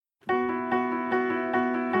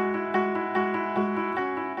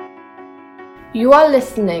You are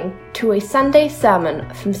listening to a Sunday sermon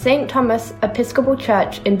from St. Thomas Episcopal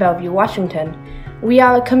Church in Bellevue, Washington. We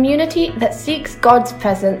are a community that seeks God's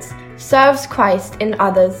presence, serves Christ in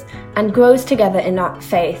others, and grows together in our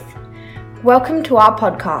faith. Welcome to our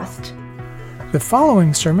podcast. The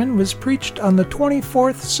following sermon was preached on the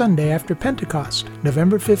 24th Sunday after Pentecost,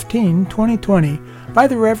 November 15, 2020, by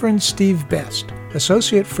the Reverend Steve Best,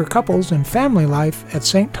 Associate for Couples and Family Life at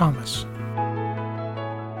St. Thomas.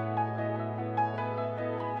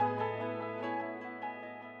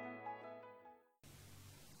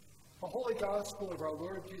 The Holy Gospel of our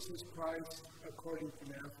Lord Jesus Christ according to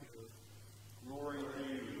Matthew. Glory to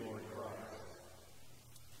you, Lord Christ.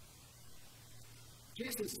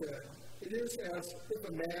 Jesus said, "It is as if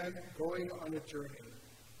a man going on a journey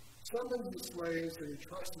summoned his slaves and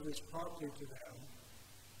entrusted his property to them.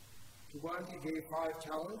 To one he gave 5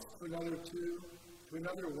 talents, to another 2, to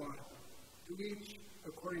another 1, to each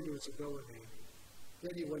according to his ability.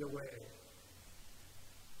 Then he went away.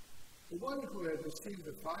 The one who had received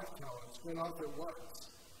the 5 talents went off at once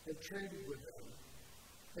and traded with them,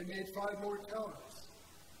 and made 5 more talents.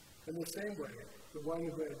 In the same way, the one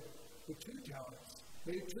who had the 2 talents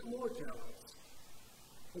made 2 more talents.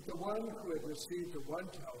 But the one who had received the 1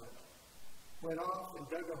 talent went off and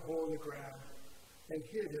dug a hole in the ground and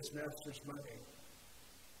hid his master's money.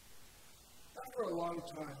 After a long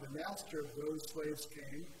time, the master of those slaves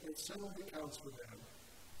came and settled accounts with them.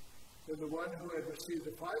 Then the one who had received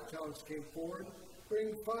the 5 talents came forward,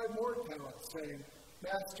 bringing 5 more talents, saying,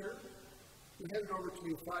 'Master, you handed over to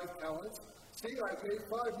me 5 talents. See, I've made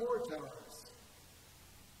 5 more talents.'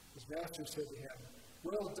 His master said to him,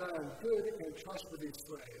 'Well done, good and trustworthy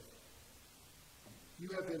slave. You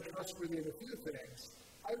have been trustworthy in a few things.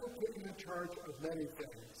 I will put you in charge of many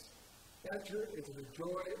things. Enter into the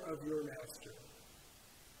joy of your master.'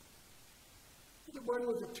 The one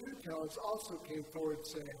with the 2 talents also came forward,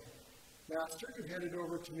 saying, 'Master, you handed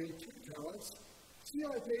over to me 2 talents. See,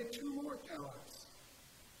 I've made 2 more talents.'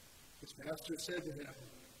 His master said to him,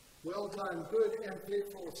 'Well done, good and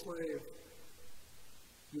faithful slave.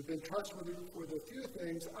 You've been trustworthy with a few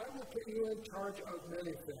things. I will put you in charge of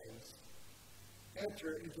many things.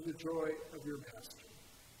 Enter into the joy of your master.'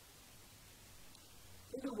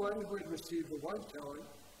 And the one who had received the 1 talent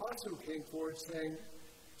also came forward, saying,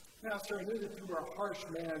 'Master, I knew that you were a harsh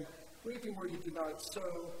man, reaping where you did not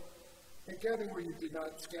sow, and gathering where you did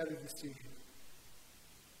not scatter the seed.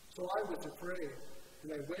 So I was afraid,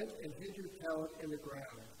 and I went and hid your talent in the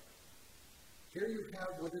ground. Here you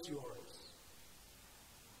have what is yours.'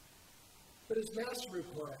 But his master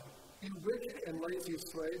replied, 'You wicked and lazy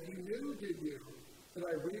slave, you knew, did you, that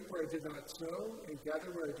I reap where I did not sow, and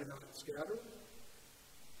gather where I did not scatter?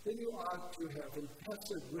 Then you ought to have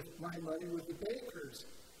invested with my money with the bankers,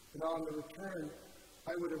 and on the return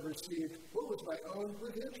I would have received what was my own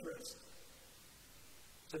with interest.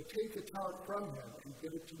 So take the talent from him and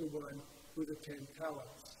give it to the one with the 10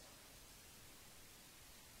 talents.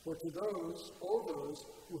 For to all those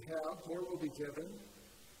who have, more will be given,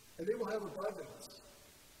 and they will have abundance.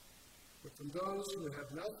 But from those who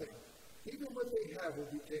have nothing, even what they have will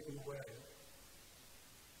be taken away.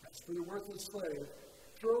 As for the worthless slave,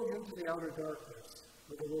 throw him to the outer darkness,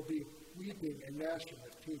 where there will be weeping and gnashing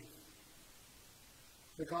of teeth.'"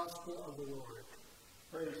 The Gospel of the Lord.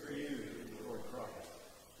 Praise to you, Lord Christ.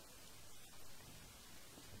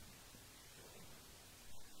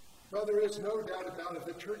 Well, there is no doubt about it,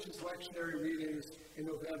 the Church's lectionary readings in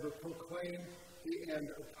November proclaim the end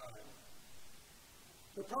of time.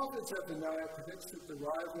 The prophet Zephaniah predicts that the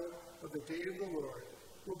arrival of the day of the Lord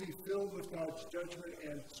will be filled with God's judgment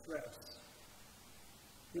and distress.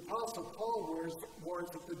 The Apostle Paul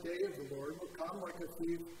warns that the day of the Lord will come like a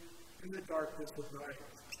thief in the darkness of night,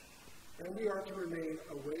 and we are to remain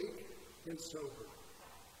awake and sober.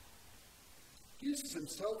 Jesus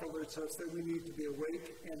himself alerts us that we need to be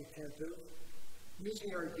awake and attentive,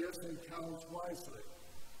 using our gifts and talents wisely,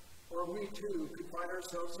 or we too could find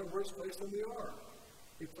ourselves in a worse place than we are,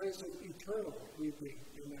 a place of eternal weeping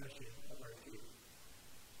and gnashing of our teeth.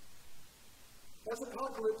 As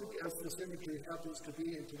apocalyptic as this imagery happens to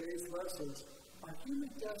be in today's lessons, our human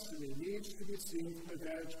destiny needs to be seen from the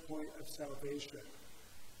vantage point of salvation.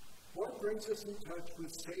 What brings us in touch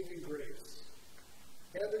with saving grace?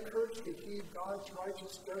 And the courage to heed God's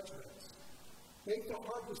righteous judgments. Make the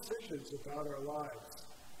hard decisions about our lives.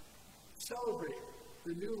 Celebrate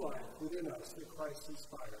the new life within us that Christ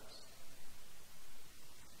inspires.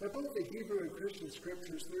 In both the Hebrew and Christian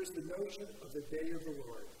scriptures, there's the notion of the day of the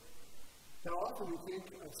Lord. Now, often we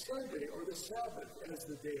think of Sunday or the Sabbath as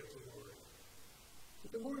the day of the Lord.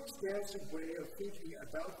 But the more expansive way of thinking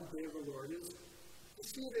about the day of the Lord is To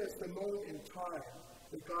see it as the moment in time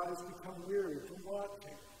that God has become weary from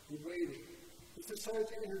watching and waiting, He's decided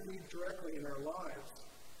to intervene directly in our lives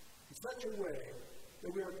in such a way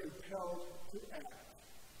that we are compelled to act.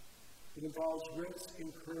 It involves risk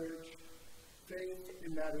and courage, faith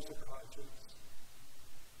in matters of conscience.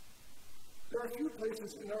 There are few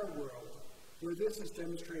places in our world where this is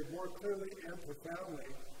demonstrated more clearly and profoundly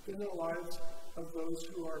than in the lives of those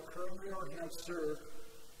who are currently or have served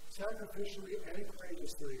sacrificially and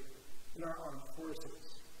courageously in our armed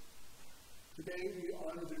forces. Today we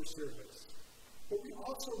honor their service, but we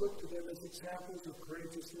also look to them as examples of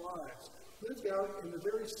courageous lives, lived out in the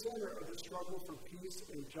very center of the struggle for peace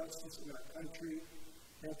and justice in our country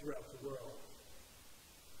and throughout the world.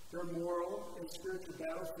 Their moral and spiritual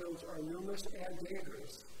battlefields are numerous and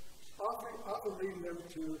dangerous, often leading them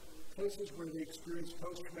to places where they experience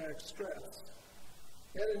post-traumatic stress,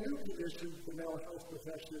 and a new condition the mental health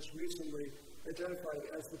profession has recently identified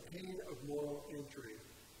as the pain of moral injury,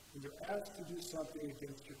 when you're asked to do something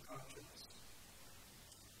against your conscience.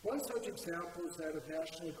 One such example is that of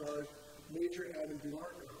National Guard Major Adam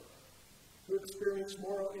DeMarco, who experienced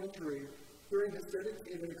moral injury during his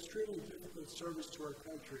dedicated and extremely difficult service to our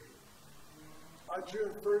country. On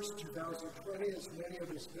June 1st, 2020, as many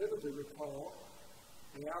of us vividly recall,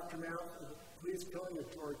 in the aftermath of the police killing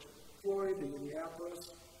of George Floyd in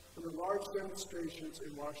Minneapolis, there were large demonstrations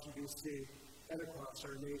in Washington, D.C. and across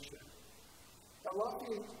our nation. At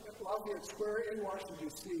Lafayette Square in Washington,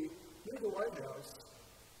 D.C., near the White House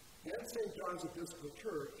and St. John's Episcopal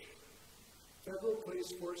Church, federal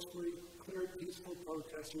police forcefully cleared peaceful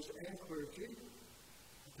protesters and clergy,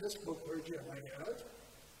 Episcopal clergy, I might add,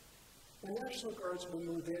 and National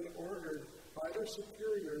Guardsmen were then ordered by their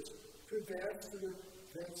superiors to advance to the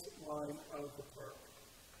fence line of the park.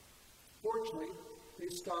 Fortunately, they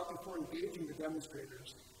stopped before engaging the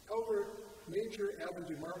demonstrators. However, Major Adam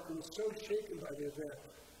DeMarco was so shaken by the event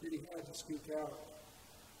that he had to speak out.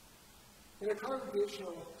 In a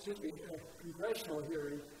congressional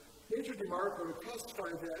hearing, Major DeMarco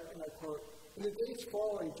testified that, and I quote, "In the days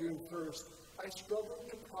following June 1st, I struggled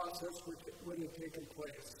to process what had taken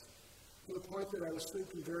place, to the point that I was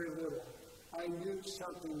sleeping very little. I knew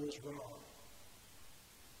something was wrong.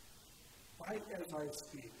 Right as I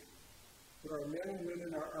speak, there are men and women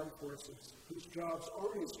in our armed forces whose jobs,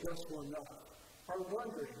 already stressful enough, are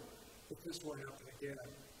wondering if this will happen again,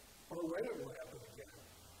 or when it will happen again,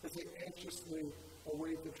 as they anxiously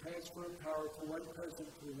await the transfer of power from one president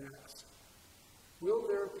to the next. Will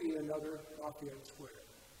there be another Lafayette Square?"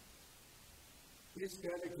 These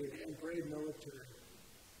dedicated and brave military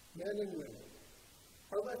men and women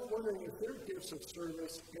are left wondering if their gifts of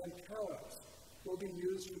service and talents will be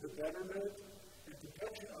used for the betterment and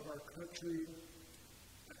protection of our country,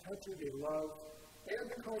 the country they love, and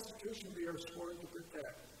the Constitution they are sworn to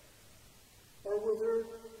protect. Or will their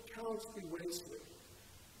talents be wasted,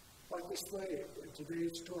 like the slave in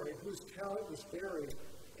today's story, whose talent was buried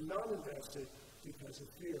and not invested because of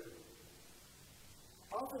fear?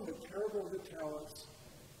 Often the parable of the talents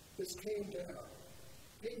is came down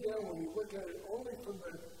when we look at it only from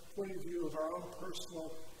the point of view of our own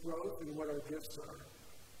personal growth and what our gifts are,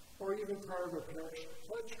 or even part of a parish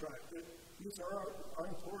pledge drive, that these are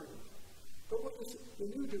important. But what is the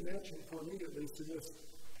new dimension, for me at least, in this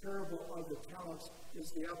parable of the talents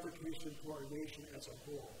is the application to our nation as a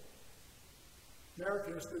whole.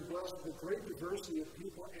 America has been blessed with a great diversity of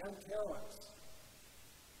people and talents.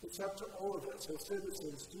 It's up to all of us as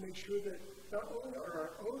citizens to make sure that not only are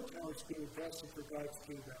our own talents being invested for God's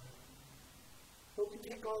kingdom, but we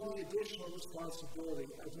take on the additional responsibility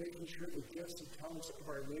of making sure the gifts and talents of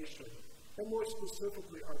our nation, and more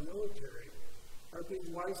specifically our military, are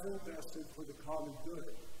being wisely invested for the common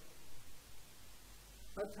good.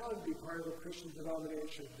 I'm proud to be part of a Christian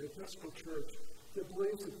denomination, the Episcopal Church, that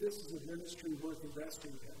believes that this is a ministry worth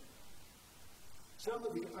investing in. Some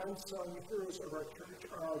of the unsung heroes of our church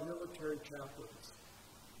are our military chaplains,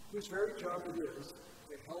 whose very job it is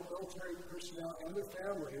to help military personnel and their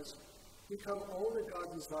families become all that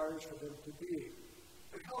God desires for them to be,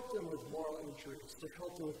 to help them with moral injuries, to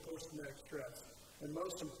help them with post-traumatic stress, and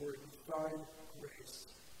most important, find grace.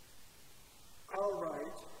 Carl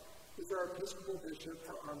Wright is our Episcopal Bishop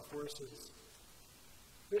for Armed Forces.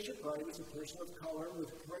 Bishop Wright is a person of color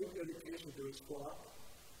with great dedication to his flock.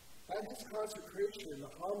 At his consecration, the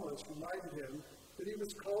homilist reminded him that he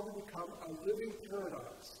was called to become a living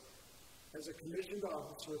paradox as a commissioned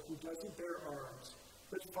officer who doesn't bear arms,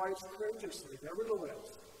 but fights courageously,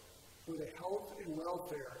 nevertheless, for the health and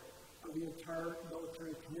welfare of the entire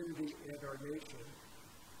military community and our nation.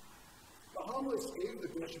 The homilist gave the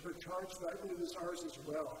bishop a charge that is ours as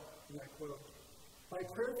well, and I quote, My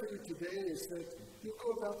prayer for you today is that you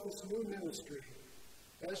go about this new ministry.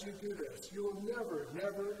 As you do this, you will never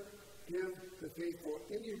give the faithful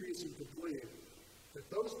any reason to believe that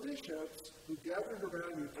those bishops who gathered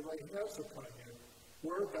around you to lay hands upon you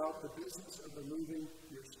were about the business of removing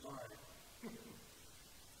your spine.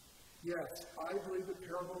 Yes, I believe the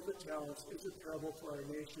parable of the talents is a parable for our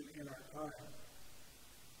nation and our time.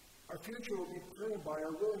 Our future will be determined by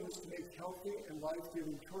our willingness to make healthy and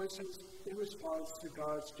life-giving choices in response to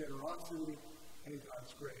God's generosity and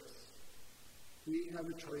God's grace. We have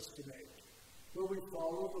a choice to make. Will we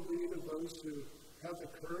follow the lead of those who have the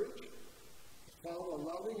courage to follow a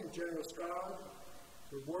loving and generous God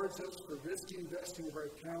who rewards us for risky investing of our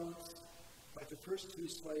talents, like the first two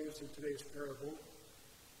slaves in today's parable?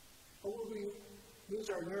 Or will we lose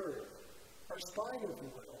our nerve, our spine, if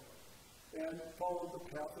you will, and follow the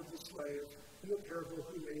path of the slave in the parable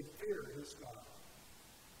who made fear his God?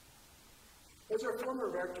 As our former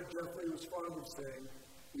rector Jeffrey was fond of saying,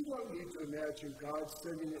 we don't need to imagine God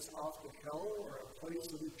sending us off to hell or a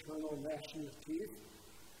place of eternal gnashing of teeth.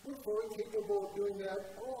 We're fully capable of doing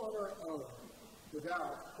that all on our own,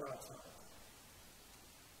 without God's help.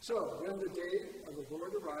 So, when the day of the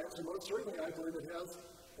Lord arrives, and most certainly I believe it has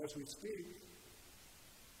as we speak,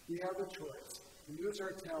 we have a choice to use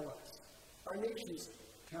our talents, our nation's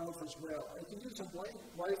talents as well, and to use them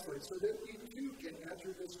wisely so that we too can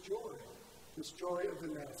enter this joy of the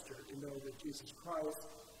Master, to know that Jesus Christ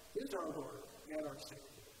is our Lord and our Savior.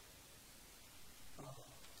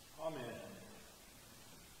 Amen.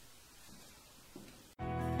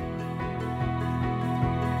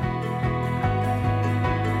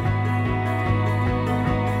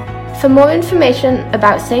 For more information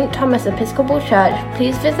about St. Thomas Episcopal Church,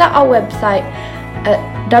 please visit our website at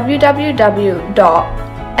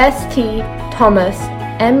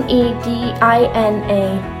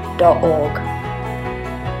www.stthomasmedina.org.